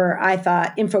clever, I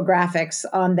thought, infographics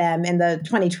on them in the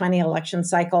 2020 election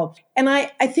cycle. And I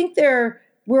think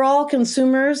we're all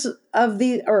consumers of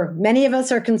or many of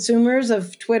us are consumers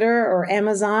of Twitter or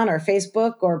Amazon or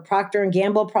Facebook or Procter &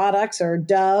 Gamble products or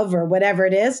Dove or whatever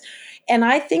it is. And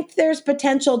I think there's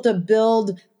potential to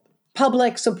build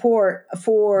public support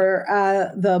for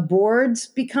the boards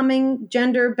becoming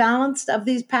gender balanced of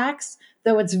these PACs,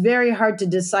 though it's very hard to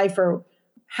decipher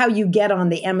how you get on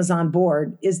the Amazon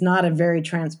board is not a very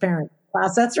transparent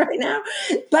process right now.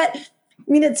 But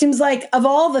I mean, it seems like of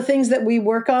all the things that we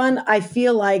work on, I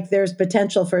feel like there's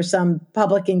potential for some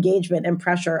public engagement and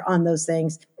pressure on those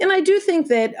things. And I do think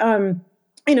that,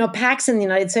 PACs in the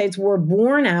United States were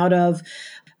born out of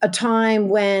a time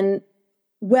when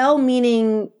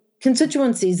well-meaning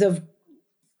constituencies of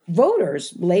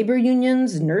voters, labor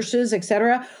unions, nurses, et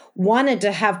cetera, wanted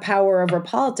to have power over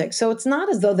politics. So it's not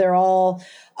as though they're all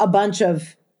a bunch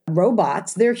of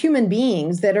robots. They're human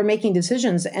beings that are making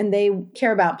decisions, and they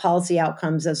care about policy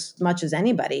outcomes as much as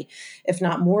anybody, if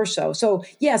not more so. So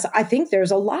yes, I think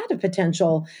there's a lot of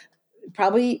potential,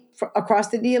 probably across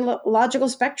the ideological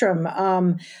spectrum,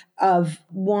 of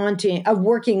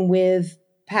working with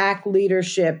PAC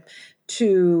leadership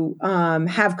to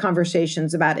have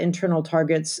conversations about internal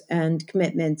targets and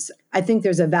commitments. I think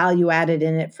there's a value added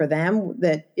in it for them,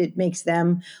 that it makes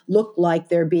them look like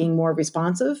they're being more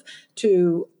responsive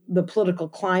to the political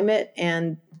climate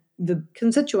and the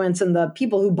constituents and the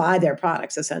people who buy their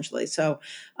products, essentially,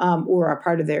 or are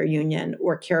part of their union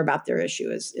or care about their issue,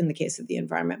 as in the case of the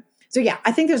environment. So yeah,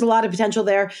 I think there's a lot of potential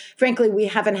there. Frankly, we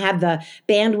haven't had the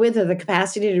bandwidth or the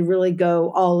capacity to really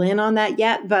go all in on that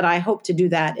yet, but I hope to do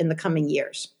that in the coming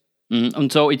years. And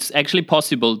so it's actually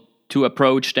possible to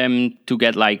approach them to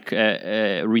get like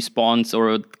a response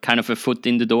or kind of a foot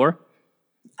in the door?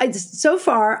 So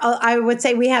far, I would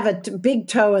say we have a big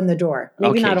toe in the door,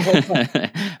 maybe not a whole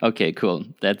foot. Okay, cool.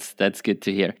 That's good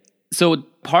to hear. So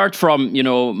apart from,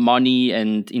 money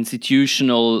and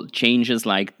institutional changes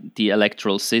like the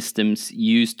electoral systems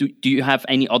used, do you have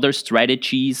any other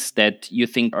strategies that you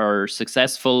think are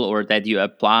successful or that you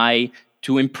apply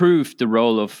to improve the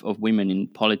role of women in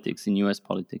politics, in US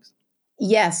politics?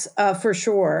 Yes, for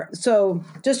sure. So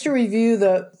just to review,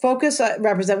 the focus at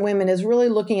Represent Women is really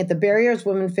looking at the barriers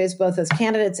women face both as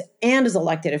candidates and as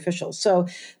elected officials. So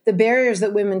the barriers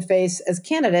that women face as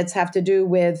candidates have to do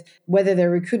with whether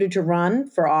they're recruited to run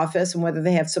for office and whether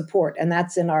they have support. And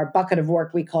that's in our bucket of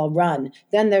work we call Run.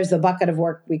 Then there's the bucket of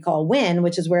work we call Win,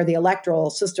 which is where the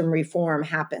electoral system reform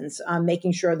happens,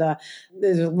 making sure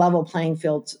there's a level playing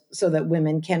field so that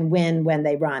women can win when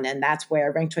they run. And that's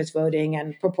where ranked choice voting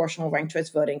and proportional ranked choice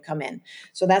voting come in.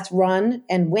 So that's Run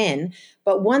and Win.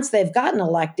 But once they've gotten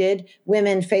elected,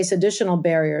 women face additional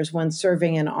barriers when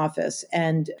serving in office.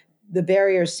 And the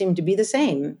barriers seem to be the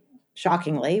same,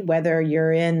 shockingly, whether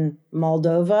you're in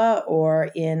Moldova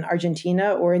or in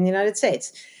Argentina or in the United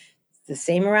States. the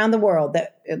same around the world,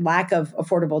 that lack of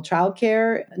affordable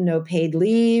childcare, no paid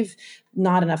leave,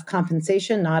 not enough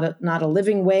compensation, not a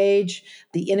living wage,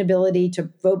 the inability to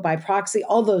vote by proxy,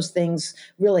 all those things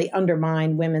really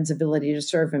undermine women's ability to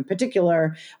serve. In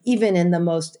particular, even in the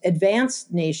most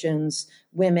advanced nations,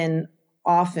 women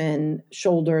often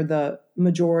shoulder the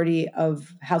majority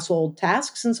of household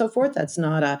tasks and so forth. That's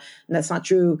not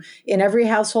true in every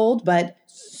household, but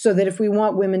so that if we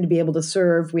want women to be able to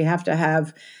serve, we have to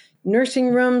have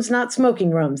nursing rooms, not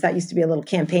smoking rooms. That used to be a little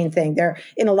campaign thing. There,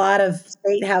 in a lot of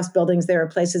state house buildings, there are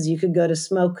places you could go to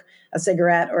smoke a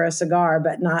cigarette or a cigar,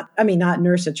 but not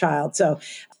nurse a child. So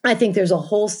I think there's a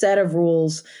whole set of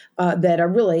rules that are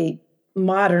really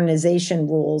modernization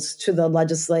rules to the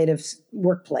legislative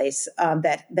workplace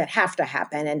that have to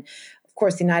happen. And of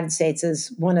course, the United States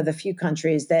is one of the few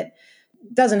countries that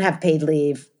doesn't have paid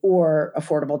leave or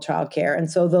affordable childcare. And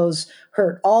so those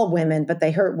hurt all women, but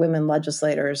they hurt women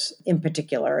legislators in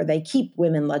particular. They keep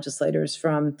women legislators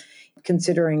from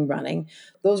considering running.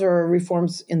 Those are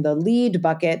reforms in the lead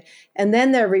bucket. And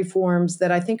then there are reforms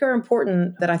that I think are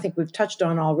important, that I think we've touched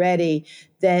on already,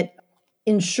 that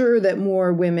ensure that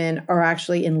more women are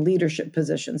actually in leadership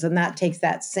positions. And that takes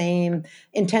that same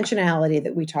intentionality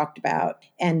that we talked about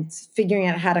and figuring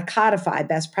out how to codify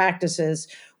best practices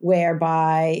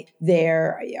whereby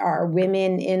there are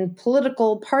women in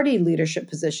political party leadership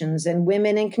positions and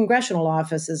women in congressional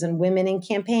offices and women in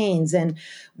campaigns and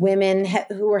women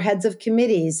who are heads of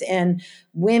committees and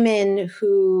women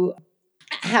who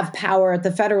have power at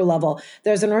the federal level.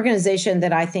 There's an organization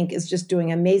that I think is just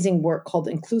doing amazing work called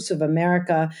Inclusive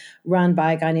America, run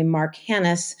by a guy named Mark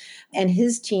Hannes. And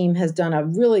his team has done a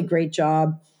really great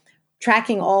job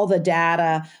tracking all the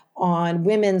data on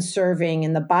women serving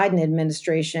in the Biden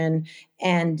administration.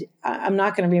 And I'm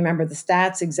not going to remember the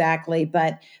stats exactly,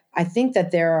 but I think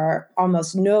that there are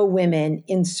almost no women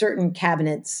in certain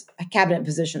cabinet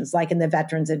positions, like in the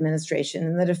Veterans Administration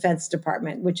and the Defense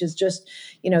Department, which is just,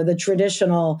 the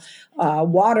traditional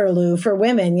Waterloo for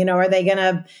women. Are they going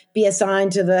to be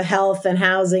assigned to the health and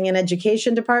housing and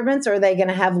education departments, or are they going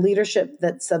to have leadership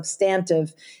that's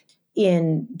substantive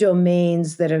in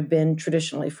domains that have been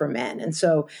traditionally for men? And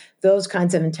so those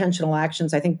kinds of intentional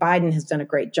actions, I think Biden has done a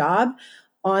great job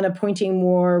on appointing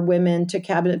more women to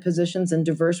cabinet positions and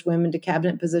diverse women to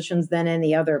cabinet positions than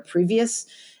any other previous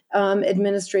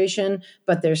administration,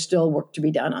 but there's still work to be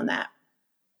done on that.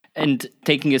 And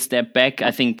taking a step back,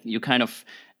 I think you kind of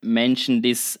mentioned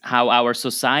this, how our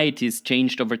society has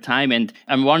changed over time. And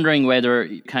I'm wondering whether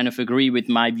you kind of agree with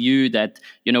my view that,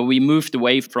 we moved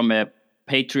away from a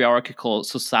patriarchal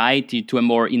society to a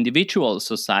more individual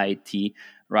society,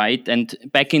 right? And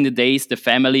back in the days, the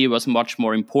family was much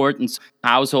more important.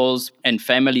 Households and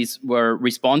families were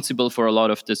responsible for a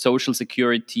lot of the social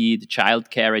security, the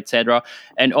childcare, etc.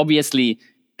 And obviously,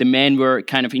 the men were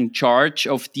kind of in charge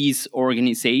of these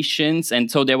organizations.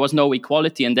 And so there was no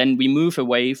equality. And then we move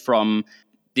away from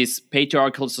this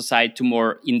patriarchal society to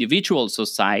more individual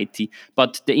society.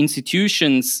 But the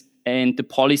institutions and the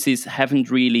policies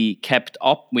haven't really kept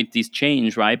up with this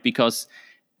change, right? Because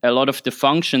a lot of the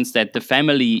functions that the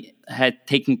family had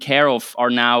taken care of are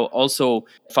now also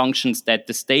functions that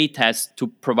the state has to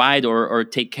provide or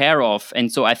take care of.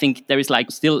 And so I think there is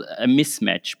still a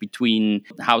mismatch between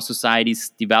how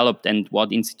societies developed and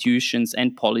what institutions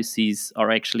and policies are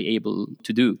actually able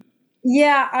to do.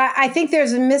 Yeah, I think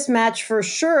there's a mismatch for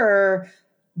sure,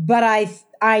 but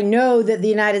I know that the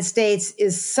United States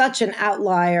is such an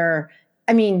outlier.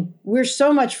 I mean, we're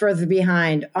so much further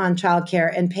behind on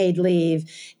childcare and paid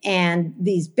leave and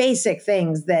these basic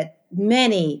things that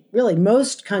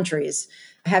most countries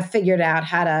have figured out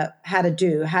how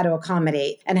to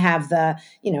accommodate and have the,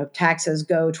 taxes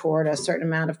go toward a certain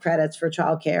amount of credits for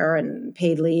childcare and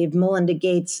paid leave. Melinda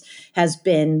Gates has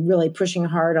been really pushing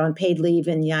hard on paid leave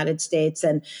in the United States,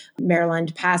 and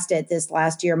Maryland passed it this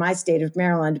last year, my state of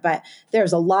Maryland. But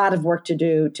there's a lot of work to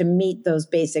do to meet those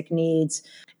basic needs.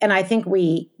 And I think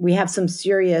we have some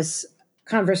serious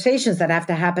conversations that have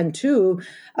to happen too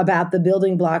about the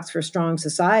building blocks for strong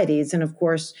societies. And of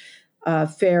course,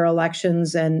 fair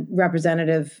elections and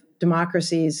representative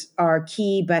democracies are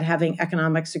key, but having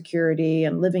economic security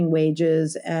and living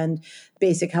wages and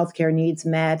basic healthcare needs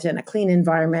met and a clean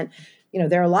environment,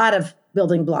 there are a lot of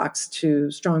building blocks to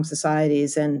strong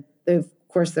societies. And of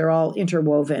course, they're all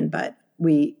interwoven, but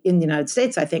we in the United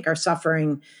States, I think, are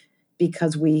suffering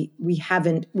because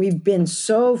we've been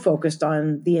so focused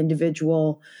on the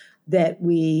individual that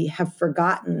we have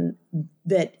forgotten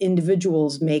that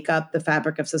individuals make up the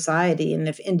fabric of society. And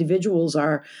if individuals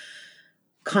are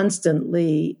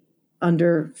constantly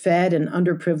underfed and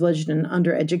underprivileged and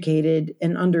undereducated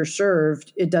and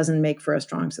underserved, it doesn't make for a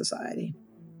strong society.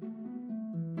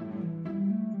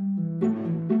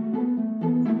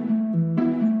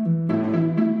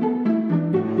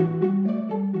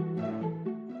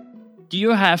 Do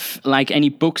you have any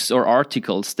books or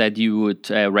articles that you would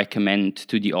recommend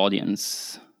to the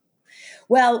audience?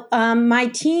 Well, my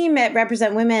team at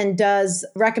Represent Women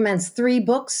recommends 3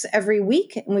 books every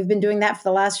week, and we've been doing that for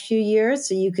the last few years.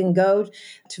 So you can go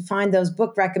to find those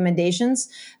book recommendations.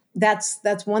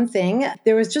 That's one thing.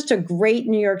 There was just a great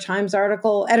New York Times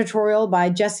editorial by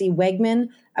Jesse Wegman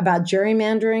about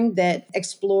gerrymandering that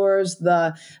explores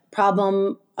the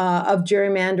problem of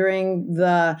gerrymandering,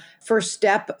 the first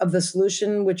step of the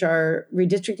solution, which are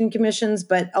redistricting commissions,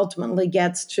 but ultimately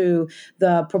gets to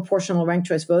the proportional ranked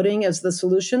choice voting as the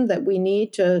solution that we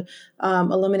need to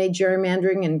eliminate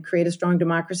gerrymandering and create a strong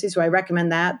democracy. So I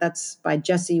recommend that. That's by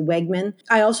Jesse Wegman.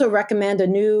 I also recommend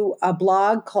a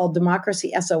blog called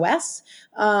Democracy SOS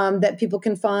that people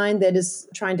can find that is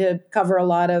trying to cover a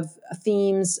lot of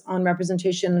themes on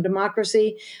representation and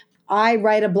democracy. I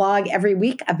write a blog every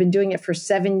week. I've been doing it for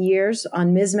 7 years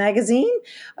on Ms. Magazine.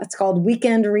 It's called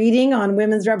Weekend Reading on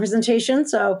Women's Representation.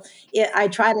 So I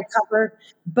try to cover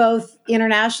both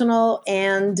international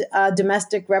and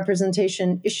domestic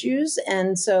representation issues.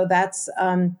 And so that's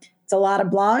it's a lot of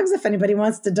blogs. If anybody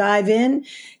wants to dive in,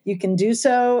 you can do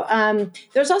so.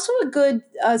 There's also a good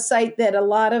site that a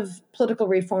lot of political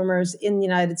reformers in the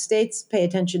United States pay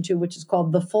attention to, which is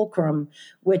called The Fulcrum,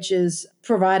 which is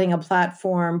providing a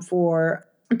platform for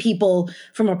people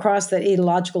from across the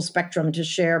ideological spectrum to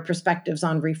share perspectives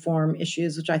on reform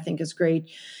issues, which I think is great.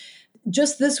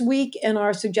 Just this week in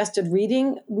our suggested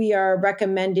reading, we are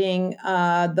recommending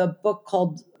the book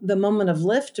called The Moment of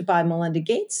Lift by Melinda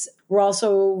Gates. We're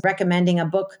also recommending a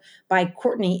book by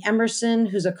Courtney Emerson,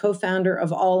 who's a co-founder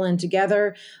of All In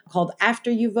Together, called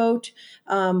After You Vote,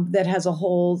 that has a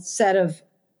whole set of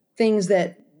things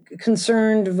that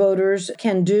concerned voters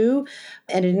can do.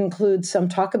 And it includes some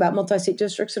talk about multi-state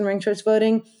districts and ranked choice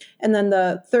voting. And then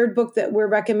the third book that we're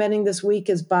recommending this week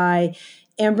is by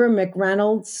Amber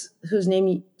McReynolds, whose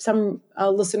name some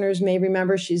listeners may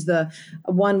remember. She's the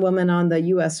one woman on the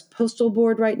U.S. Postal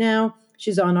Board right now.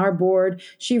 She's on our board.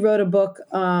 She wrote a book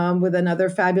with another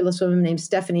fabulous woman named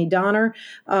Stephanie Donner,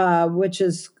 which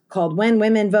is called When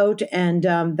Women Vote. And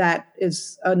that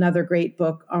is another great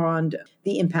book on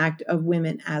the impact of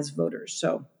women as voters.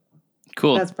 So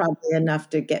cool. That's probably enough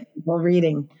to get people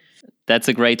reading. That's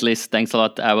a great list. Thanks a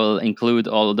lot. I will include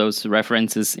all of those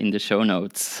references in the show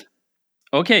notes.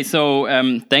 Okay, so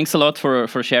thanks a lot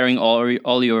for sharing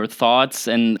all your thoughts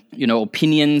and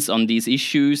opinions on these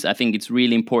issues. I think it's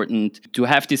really important to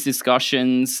have these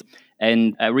discussions,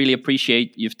 and I really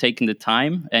appreciate you've taken the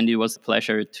time, and it was a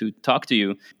pleasure to talk to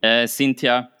you.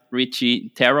 Cynthia Richie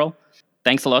Terrell,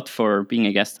 thanks a lot for being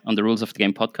a guest on the Rules of the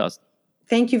Game podcast.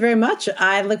 Thank you very much.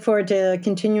 I look forward to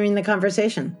continuing the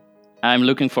conversation. I'm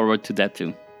looking forward to that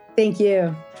too. Thank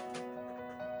you.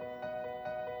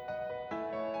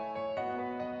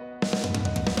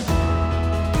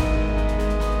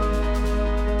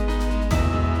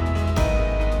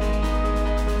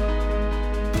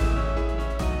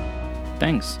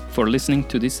 Thanks for listening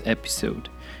to this episode.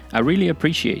 I really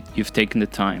appreciate you've taken the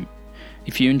time.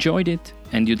 If you enjoyed it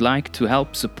and you'd like to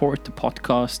help support the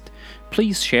podcast,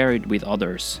 please share it with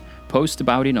others, post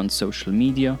about it on social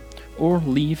media, or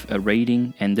leave a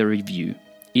rating and a review.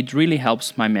 It really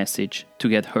helps my message to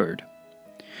get heard.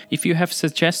 If you have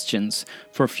suggestions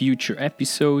for future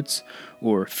episodes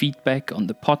or feedback on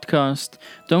the podcast,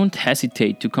 don't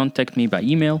hesitate to contact me by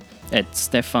email at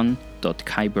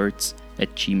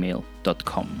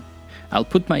stefan.keiberts@gmail.com. I'll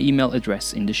put my email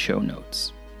address in the show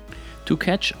notes. To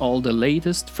catch all the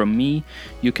latest from me,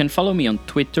 you can follow me on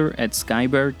Twitter at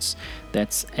Skyberts,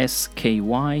 that's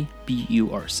SKYBURZ,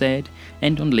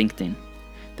 and on LinkedIn.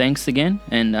 Thanks again,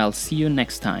 and I'll see you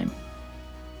next time.